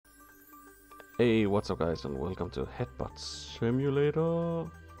Hey, what's up guys and welcome to Headbutt Simulator.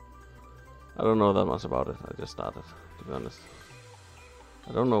 I don't know that much about it, I just started, to be honest.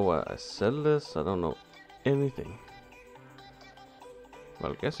 I don't know where I sell this, I don't know anything.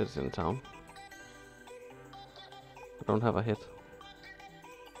 Well, I guess it's in town. I don't have a hit.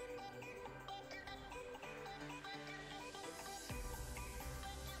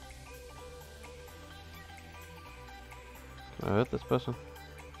 Can I hit this person?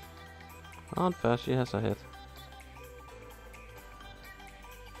 Not fair, she has a hit.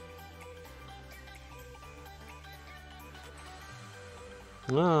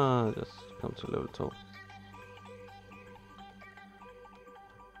 Ah, just come to level 2.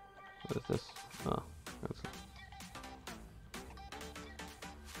 What is this? Ah, cancel.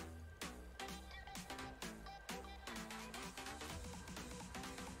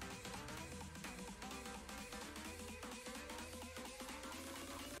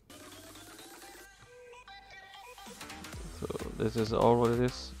 So this is all what it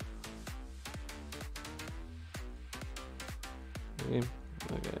is. Okay,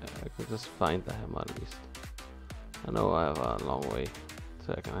 I could just find the hammer at least. I know I have a long way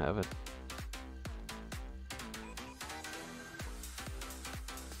so I can have it.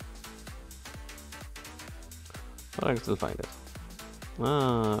 But I can still find it.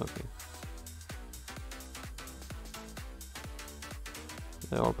 Ah, okay.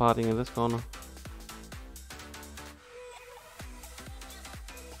 They're all partying in this corner.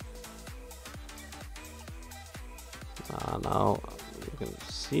 Ah, now you can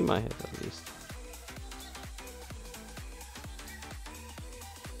see my head at least.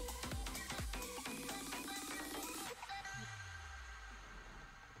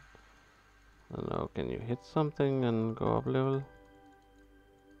 I don't know, can you hit something and go up level?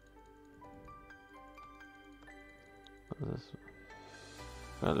 What is this?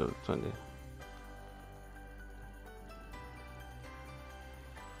 Level 20.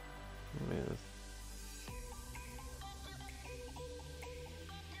 Yes.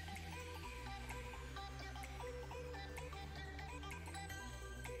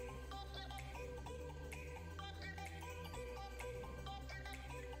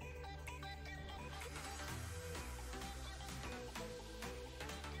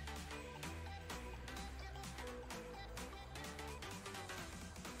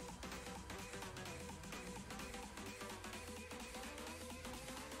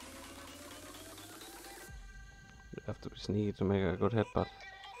 You have to be sneaky to make a good headbutt.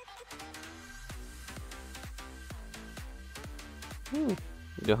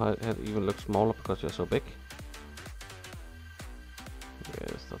 Your head even looks smaller because you're so big.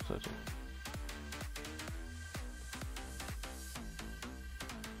 Okay, stop searching.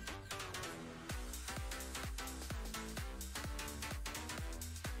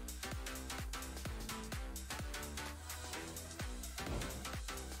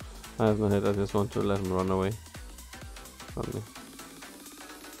 I have no head, I just want to let him run away from me.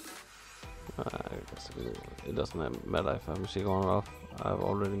 I guess it doesn't matter if I have music on or off. I've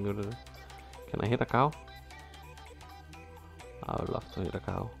already muted it. Can I hit a cow? I would love to hit a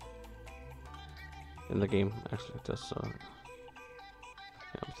cow. In the game, actually, just so.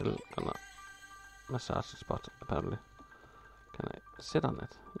 Yeah, I'm still gonna massage the spot, apparently. Can I sit on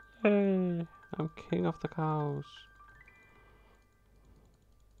it? Yay! I'm king of the cows.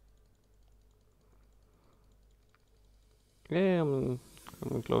 Yeah, I'm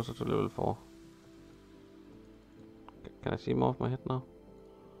coming closer to level 4. Can I see more of my head now?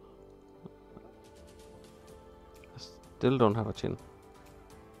 I still don't have a chin.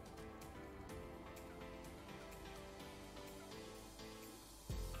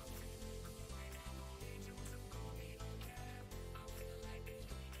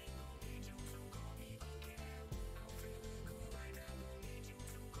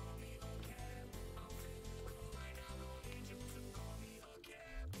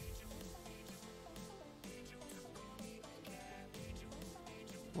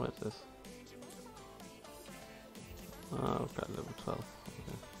 What is this? Ah, okay, level 12.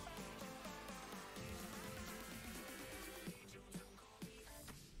 Okay.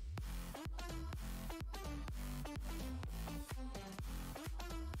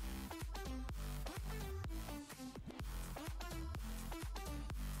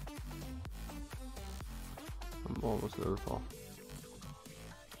 I'm almost level 4.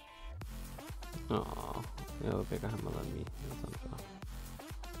 Oh, you have a bigger hammer than me. That's unfair.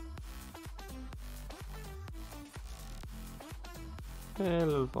 Hey,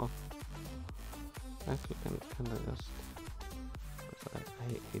 level 4. Actually, can I just... I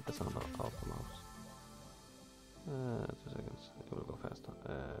hate the sound of the mouse. 2 seconds. It will go faster.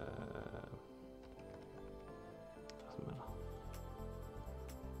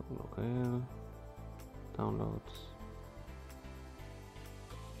 Okay. Downloads.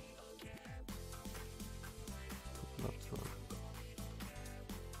 Not sure.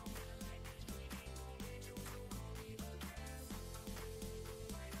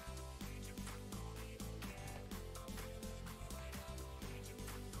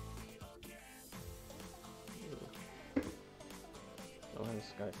 Oh, hey,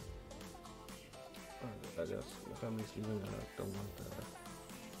 guys. I just, my family's leaving and I don't want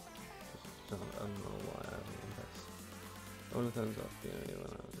I don't know why I'm in this. Only turns up,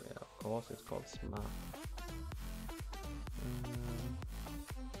 yeah, of course, it's called smart.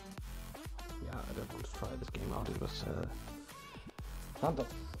 Yeah, I just want to try this game out. It was Thunder.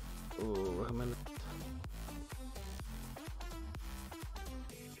 Recommended.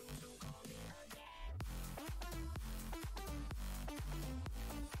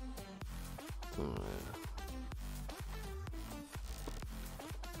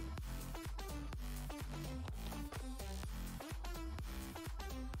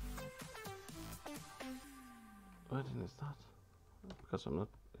 Why didn't it start? Because I'm not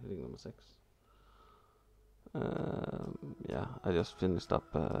hitting number 6. Yeah, I just finished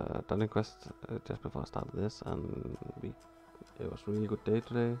up Dungeon Quest just before I started this, and it was a really good day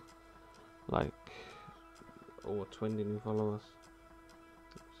today. Like over 20 new followers,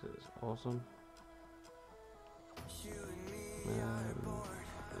 which is awesome.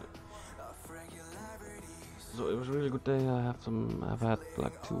 So it was a really good day. I've had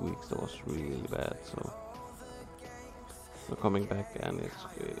like 2 weeks that was really bad, so we're coming back, and it's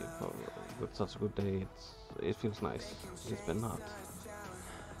with such a good day, it feels nice. It's been hot.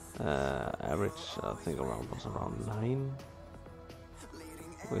 Average I think was around 9,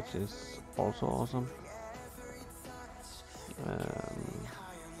 which is also awesome.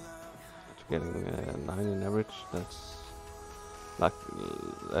 Getting 9 in average, that's like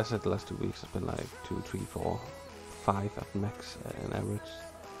I said, the last 2 weeks has been like 2, 3, 4, 5 at max in average.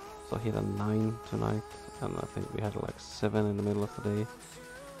 So I hit a 9 tonight, and I think we had like 7 in the middle of the day.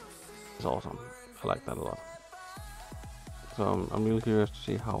 It's awesome. I like that a lot. So I'm really curious to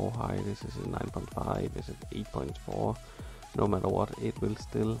see how high this is. 9.5? Is it 8.4? No matter what, it will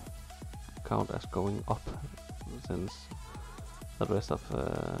still count as going up, since the rest of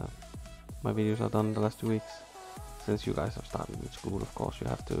my videos are done the last 2 weeks. Since you guys have started in school, of course you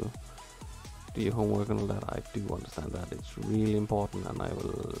have to do your homework and all that. I do understand that it's really important, and I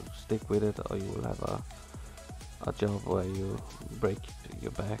will stick with it, or you will have a job where you break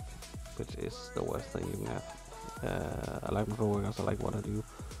your back, which is the worst thing you can have. I like my coworkers, I like what I do,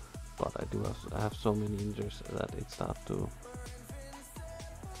 but I have so many injuries that it starts to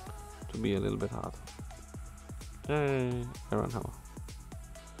be a little bit hard. Yay, Iron Hammer.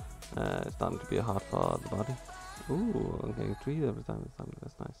 It's starting to be hard for the body. Ooh, I'm getting 3 every time.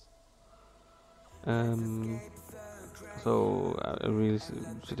 That's nice. So I really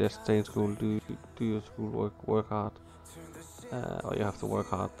suggest stay in school. Do your school work hard. Or you have to work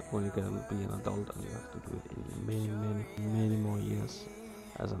hard when you can be an adult, and you have to do it in many more years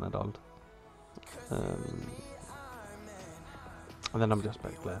as an adult. And then I'm just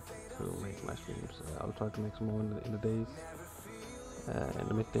back glad to make my streams. I'll try to make some more in the days, in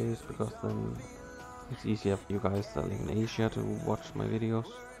the middays, because then it's easier for you guys that live in Asia to watch my videos.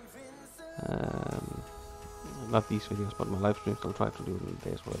 Not these videos, but my live streams. I'll try to do it in the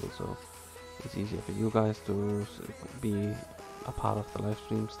day as well, so it's easier for you guys to be a part of the live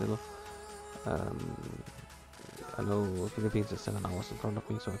stream still. I know Philippines is 7 hours in front of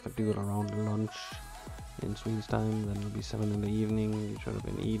me, so if I do it around lunch in Swedish time, then it'll be 7 in the evening. You should have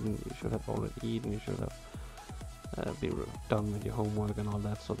been eating, you should have already eaten, you should have be done with your homework and all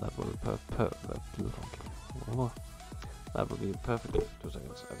that, so that will that will be perfectly. 2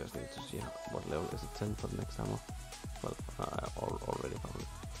 seconds, I just need to see what level is it. 10 for the next hammer. Well, I already found it.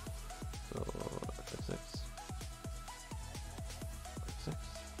 So F6. F6.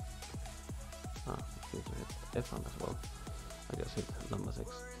 I need to hit F1 as well. I just hit number 6.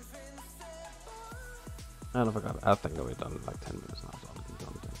 And I forgot, I think we've done like 10 minutes now, so I'll keep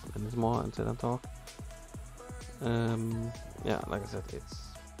on 10 minutes more and sit and talk. Yeah, like I said,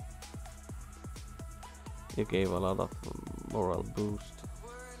 it gave a lot of moral boost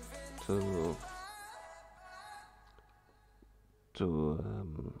to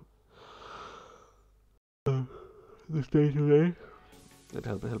this day today. It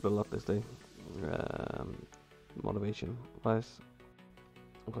helped a lot this day, motivation wise,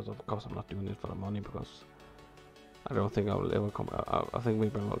 because of course I'm not doing it for the money, because I don't think I will ever come. I think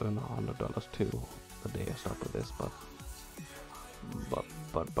maybe I'll earn $100 too the day I start with this, but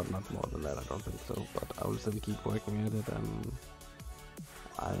not more than that. I don't think so. But I will still keep working at it, and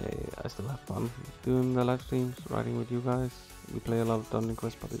I still have fun doing the live streams, riding with you guys. We play a lot of Dungeon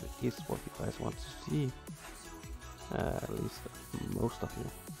Quest, but it is what you guys want to see. At least most of you.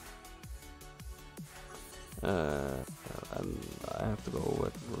 And I have to go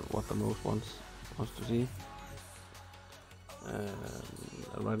with what the most wants to see.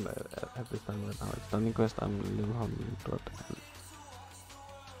 Right at this time right now it's Dungeon Quest. I'm level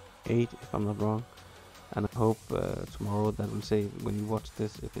 108 if I'm not wrong. And I hope tomorrow, that will say when you watch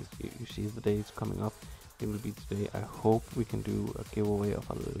this, if you see the day it's coming up, it will be today. I hope we can do a giveaway of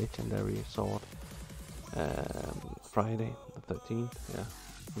a legendary sword. Friday the 13th, yeah,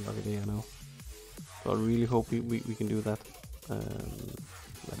 lucky day I know. So I really hope we can do that.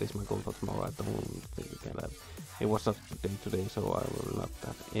 That is my goal for tomorrow. I don't think we can have. It was such a day today, so I will not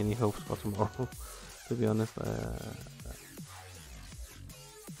have any hopes for tomorrow. To be honest,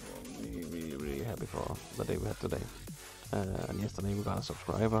 really happy for the day we had today. And yesterday we got a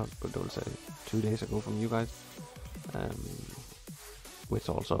subscriber, but I will say 2 days ago from you guys. Which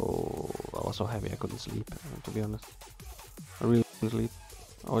also, I was so happy I couldn't sleep, to be honest. I really couldn't sleep.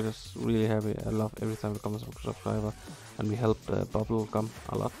 I was just really happy. I love every time it comes a subscriber, and we helped Bubble come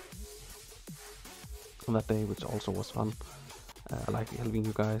a lot on that day, which also was fun. I like helping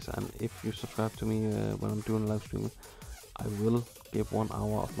you guys, and if you subscribe to me when I'm doing live streaming, I will give 1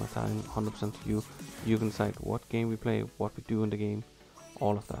 hour of my time 100% to you. You can decide what game we play, what we do in the game,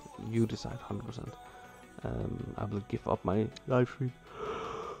 all of that. You decide 100%. I will give up my live stream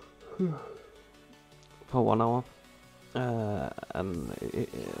for 1 hour, and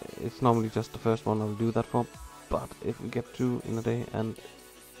it's normally just the first one I'll do that for. But if we get 2 in a day and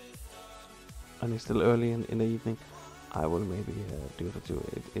it's still early in the evening, I will maybe do it for 2.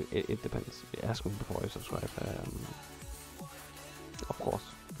 It depends. Ask me before you subscribe. Of course,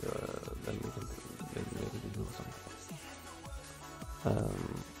 then we can maybe do something.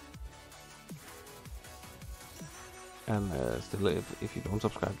 And still, if you don't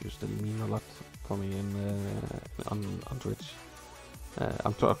subscribe, you still mean a lot for me on Twitch.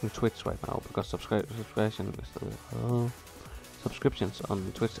 I'm talking Twitch right now because subscription is still, subscriptions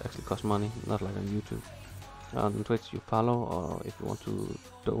on Twitch actually cost money, not like on YouTube. On Twitch you follow, or if you want to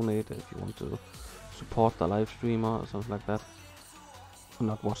donate, if you want to support the live streamer or something like that,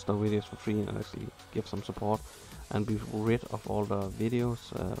 not watch the videos for free and actually give some support and be rid of all the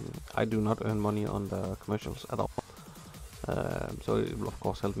videos. I do not earn money on the commercials at all. So it will of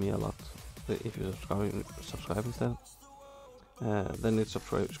course help me a lot if you subscribe instead. Then it's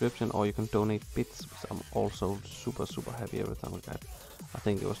subscription, or you can donate bits, which I'm also super happy every time I get. I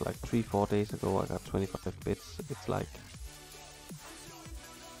think it was like 3-4 days ago I got 25 bits. It's like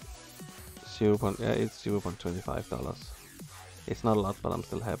it's $0.25. It's not a lot, but I'm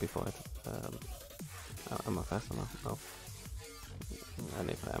still happy for it. Am I fast enough? No.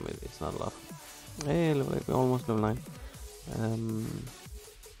 And if I am, it's not a lot. Hey, we're almost level 9.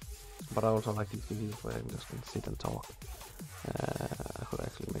 But I also like these videos where I'm just gonna sit and talk. I could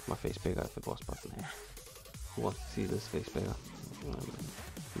actually make my face bigger if it was, but nah. Who wants to see this face bigger?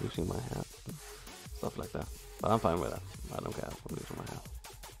 Losing my hair, stuff like that. But I'm fine with that. I don't care if I'm losing my hair.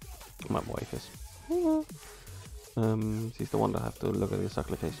 My wife is. She's the one that have to look at this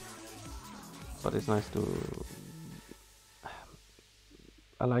ugly face. But it's nice to.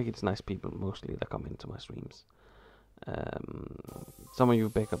 I like it's nice people mostly that come into my streams. Some of you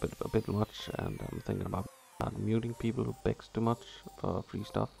beg a bit much, and I'm thinking about muting people who begs too much for free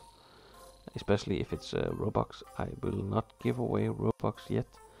stuff, especially if it's Robux. I will not give away Robux yet.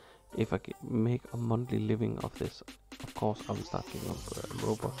 If I make a monthly living of this, of course I will start giving up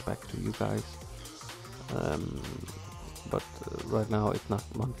Robux back to you guys. But right now it's not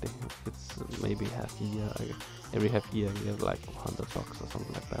monthly. It's maybe half year. Every half year I get like $100 or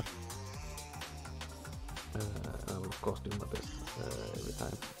something like that. I will of course do my best every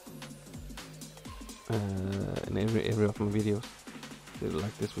time. In every of my videos,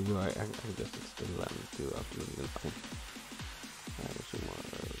 like this video, I can just sit still and do absolutely nothing.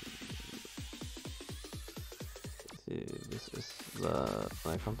 See, this is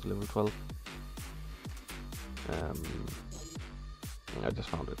when I come to level 12. I just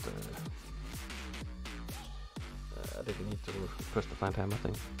found it. I didn't need to press the find hammer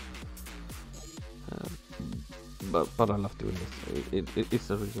thing. But I love doing this. It's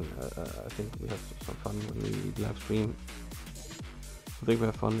the reason I think we have some fun when we live stream. I think we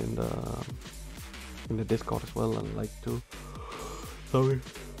have fun in the Discord as well, and I like to. Sorry.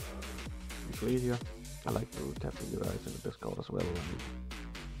 It's easier. I like to tap with you guys in the Discord as well,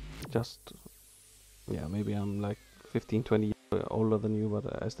 and just yeah, maybe I'm like 15-20 years older than you,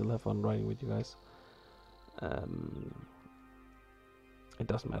 but I still have fun riding with you guys. it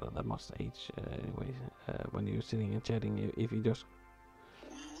doesn't matter that much age anyway. When you're sitting and chatting, if you just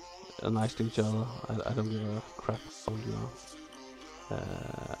are nice to each other, I don't give a crap how old you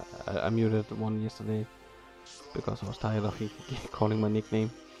are. I muted one yesterday because I was tired of calling my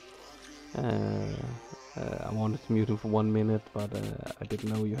nickname. I wanted to mute him for 1 minute, but I didn't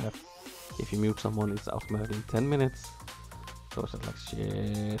know you have, if you mute someone, it's automatically 10 minutes. So I was like,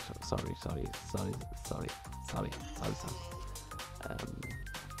 shit, sorry, son.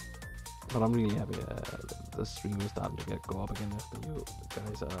 But I'm really happy the stream is starting to go up again after you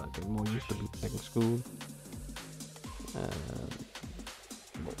guys are getting more used to being back in school.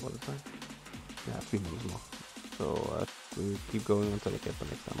 What is that? Yeah, 3 months more. So we keep going until I get the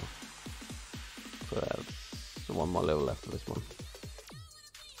next hammer. So that's one more level after this one.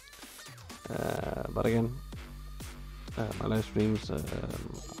 But again, my live streams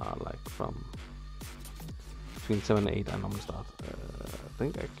are like from between 7 and 8. I normally start.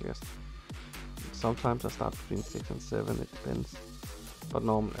 I guess sometimes I start between 6 and 7. It depends. But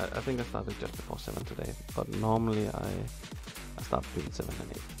normally, I think I started just before 7 today. But normally I start between 7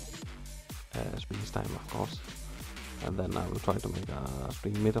 and 8. Swedish time, of course. And then I will try to make a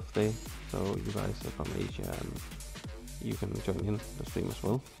stream mid of day, so you guys are from Asia and you can join in the stream as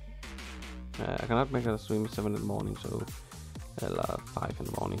well. I cannot make a stream at 7 in the morning, so 5 in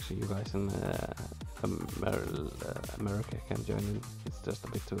the morning, so you guys in America can join in. It's just a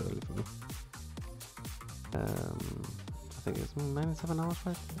bit too early for me. I think it's 97 hours,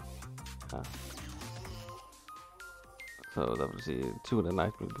 right? So that will see 2 in the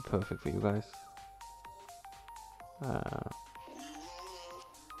night will be perfect for you guys.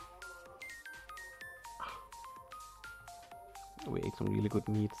 We ate some really good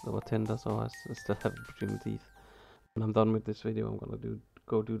meats that were tender, so I still have it between my teeth. When I'm done with this video, I'm gonna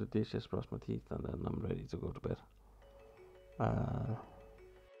go do the dishes, brush my teeth, and then I'm ready to go to bed.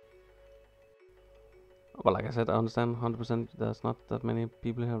 Well, like I said, I understand 100%. There's not that many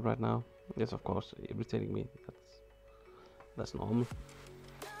people here right now. Yes, of course, irritating me. That's normal.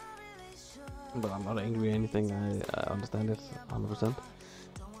 But I'm not angry or anything. I understand it 100%.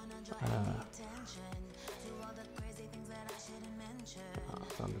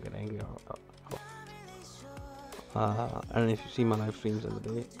 Time to get angry. And if you see my live streams in the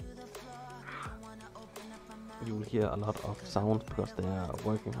day, you will hear a lot of sound because they are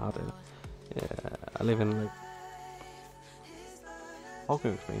working hard. And I live in like, how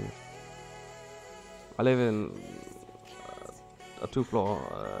can I explain it? I live in a 2-floor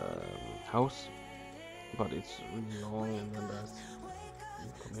house, but it's really long, and then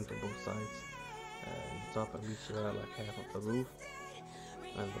you come into both sides. The top and we share like half of the roof,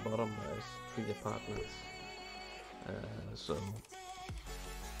 and the bottom there's 3 apartments. So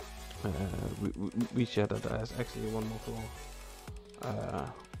we share that there's actually 1 more floor.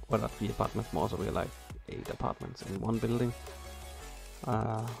 Well, not 3 apartments more, so we're like 8 apartments in 1 building.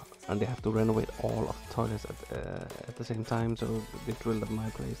 And they have to renovate all of the toilets at the same time, so they drilled at my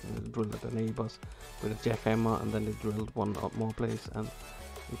place and they drilled at the neighbors with a jackhammer, and then they drilled 1 more place, and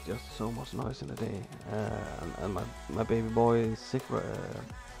it's just so much noise in the day. And my baby boy is sick.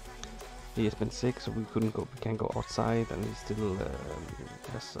 He has been sick, so we can't go outside, and he still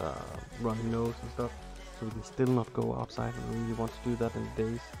has runny nose and stuff, so we can still not go outside, and we really want to do that in the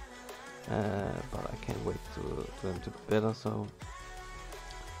days. But I can't wait to them to be better, so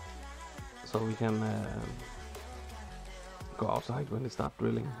we can go outside when they start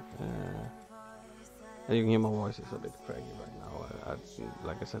drilling. And you can hear my voice is a bit craggy right now.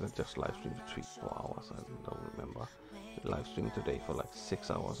 Like I said, I just live streamed for 3-4 hours. I don't remember. I live streamed today for like 6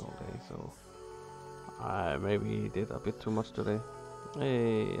 hours all day, so I maybe did a bit too much today.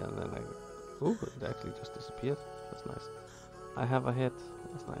 Hey, and then it actually just disappeared. That's nice. I have a hit.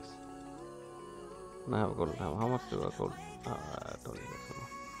 That's nice. And I have a golden hammer. How much do a gold? I don't need it anymore.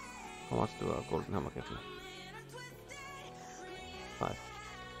 How much do a golden hammer get me? 5.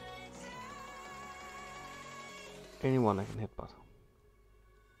 Anyone I can headbutt.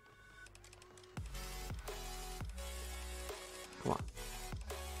 Come on.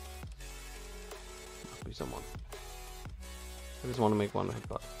 Must be someone. I just want to make 1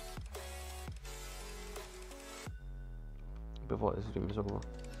 headbutt before this stream is over.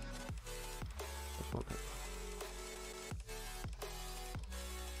 Just 1 headbutt.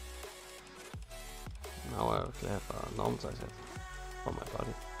 Now I actually have a normal size head on my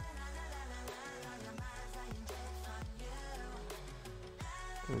body.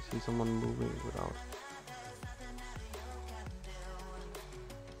 Can we see someone moving without?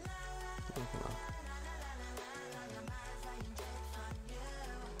 Okay, now.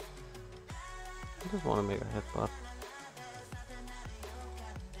 I just want to make a headbutt.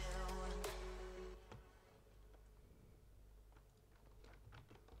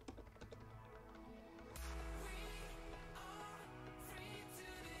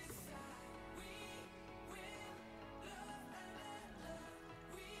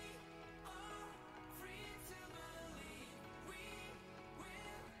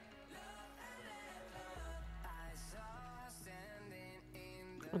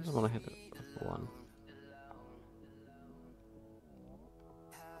 I just wanna hit it with one.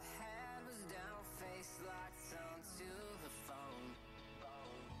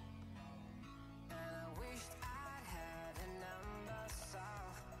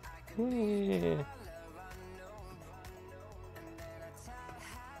 Yeah.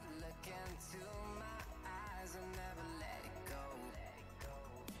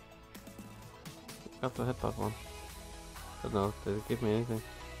 Got the headbutt one. But no, did it give me anything?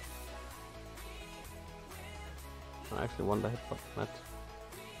 I actually won the headbutt match.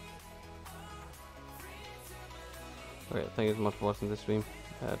 Okay, thank you so much for watching this stream.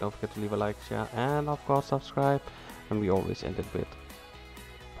 Don't forget to leave a like, share, and of course subscribe. And we always end it with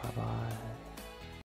bye bye.